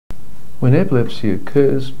When epilepsy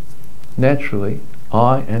occurs, naturally,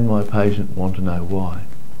 I and my patient want to know why.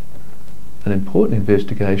 An important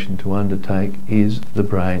investigation to undertake is the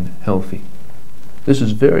brain healthy? This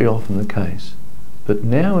is very often the case, but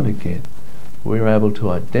now and again we're able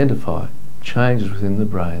to identify changes within the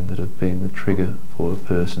brain that have been the trigger for a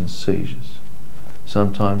person's seizures.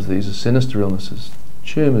 Sometimes these are sinister illnesses,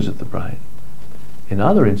 tumours of the brain. In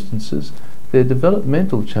other instances, they're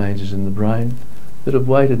developmental changes in the brain that have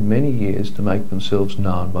waited many years to make themselves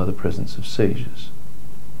known by the presence of seizures.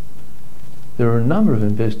 There are a number of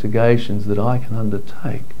investigations that I can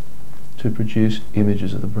undertake to produce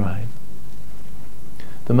images of the brain.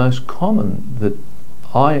 The most common that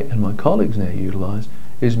I and my colleagues now utilise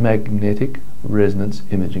is magnetic resonance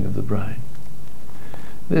imaging of the brain.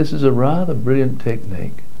 This is a rather brilliant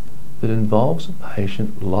technique that involves a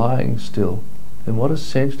patient lying still in what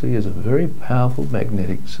essentially is a very powerful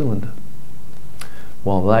magnetic cylinder.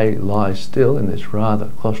 While they lie still in this rather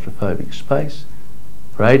claustrophobic space,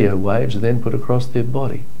 radio waves are then put across their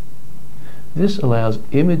body. This allows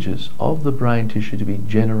images of the brain tissue to be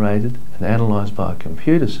generated and analysed by a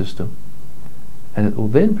computer system, and it will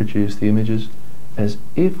then produce the images as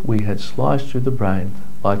if we had sliced through the brain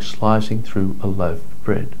like slicing through a loaf of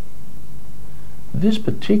bread. This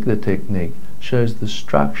particular technique shows the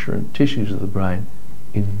structure and tissues of the brain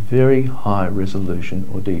in very high resolution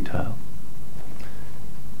or detail.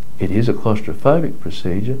 It is a claustrophobic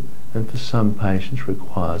procedure and for some patients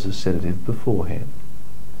requires a sedative beforehand.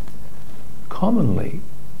 Commonly,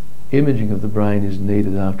 imaging of the brain is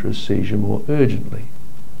needed after a seizure more urgently,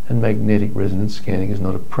 and magnetic resonance scanning is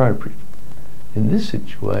not appropriate. In this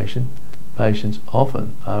situation, patients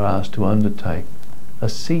often are asked to undertake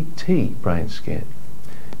a CT brain scan.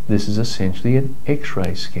 This is essentially an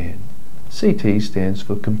X-ray scan. CT stands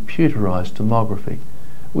for computerized tomography,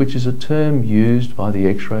 which is a term used by the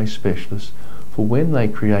X-ray specialists for when they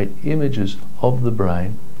create images of the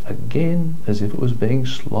brain, again as if it was being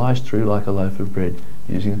sliced through like a loaf of bread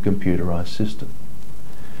using a computerized system.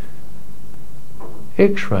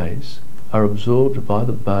 X-rays are absorbed by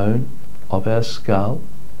the bone of our skull,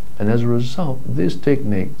 and as a result this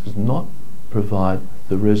technique does not provide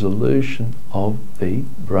the resolution of the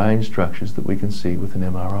brain structures that we can see with an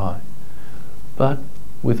MRI. But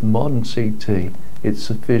with modern CT, it's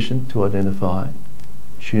sufficient to identify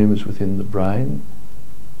tumours within the brain,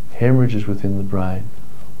 hemorrhages within the brain,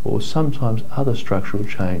 or sometimes other structural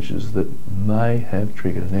changes that may have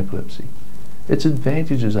triggered an epilepsy. Its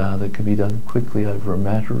advantages are that it can be done quickly over a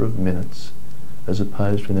matter of minutes, as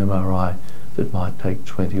opposed to an MRI that might take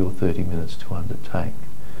 20 or 30 minutes to undertake.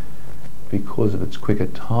 Because of its quicker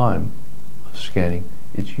time of scanning,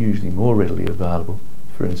 it's usually more readily available,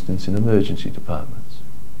 for instance in emergency departments.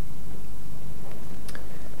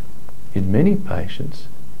 In many patients,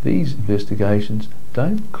 these investigations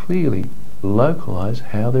don't clearly localise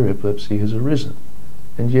how their epilepsy has arisen,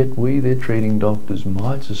 and yet we, their treating doctors,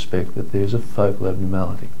 might suspect that there's a focal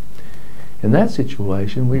abnormality. In that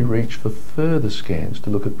situation, we reach for further scans to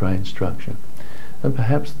look at brain structure, and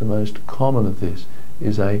perhaps the most common of this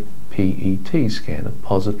is a PET scan, a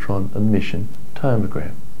positron emission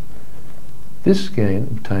tomogram. This scan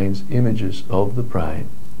obtains images of the brain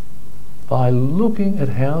by looking at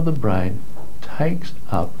how the brain takes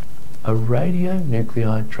up a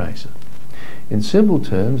radionuclide tracer. In simple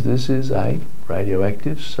terms, this is a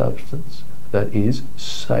radioactive substance that is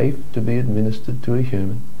safe to be administered to a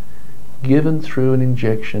human, given through an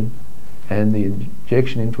injection, and the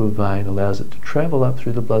injection into a vein allows it to travel up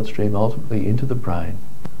through the bloodstream, ultimately into the brain,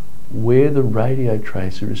 where the radio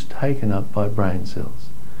tracer is taken up by brain cells.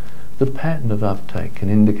 The pattern of uptake can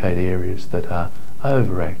indicate areas that are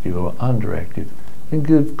overactive or underactive and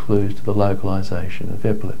give clues to the localization of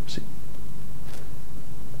epilepsy.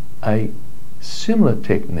 A similar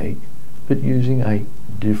technique, but using a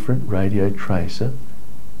different radio tracer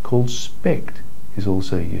called SPECT, is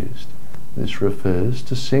also used. This refers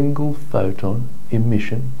to single photon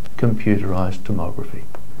emission computerized tomography.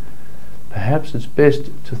 Perhaps it's best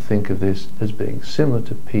to think of this as being similar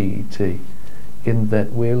to PET in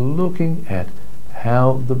that we're looking at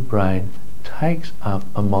how the brain takes up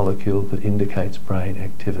a molecule that indicates brain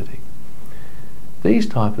activity. These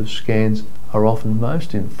type of scans are often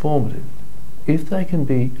most informative if they can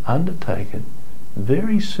be undertaken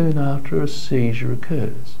very soon after a seizure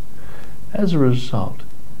occurs. As a result,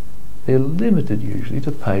 they're limited usually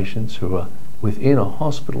to patients who are within a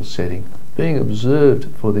hospital setting being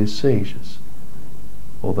observed for their seizures.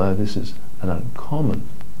 Although this is an uncommon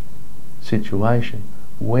situation,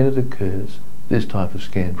 when it occurs, this type of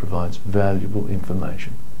scan provides valuable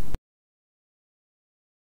information.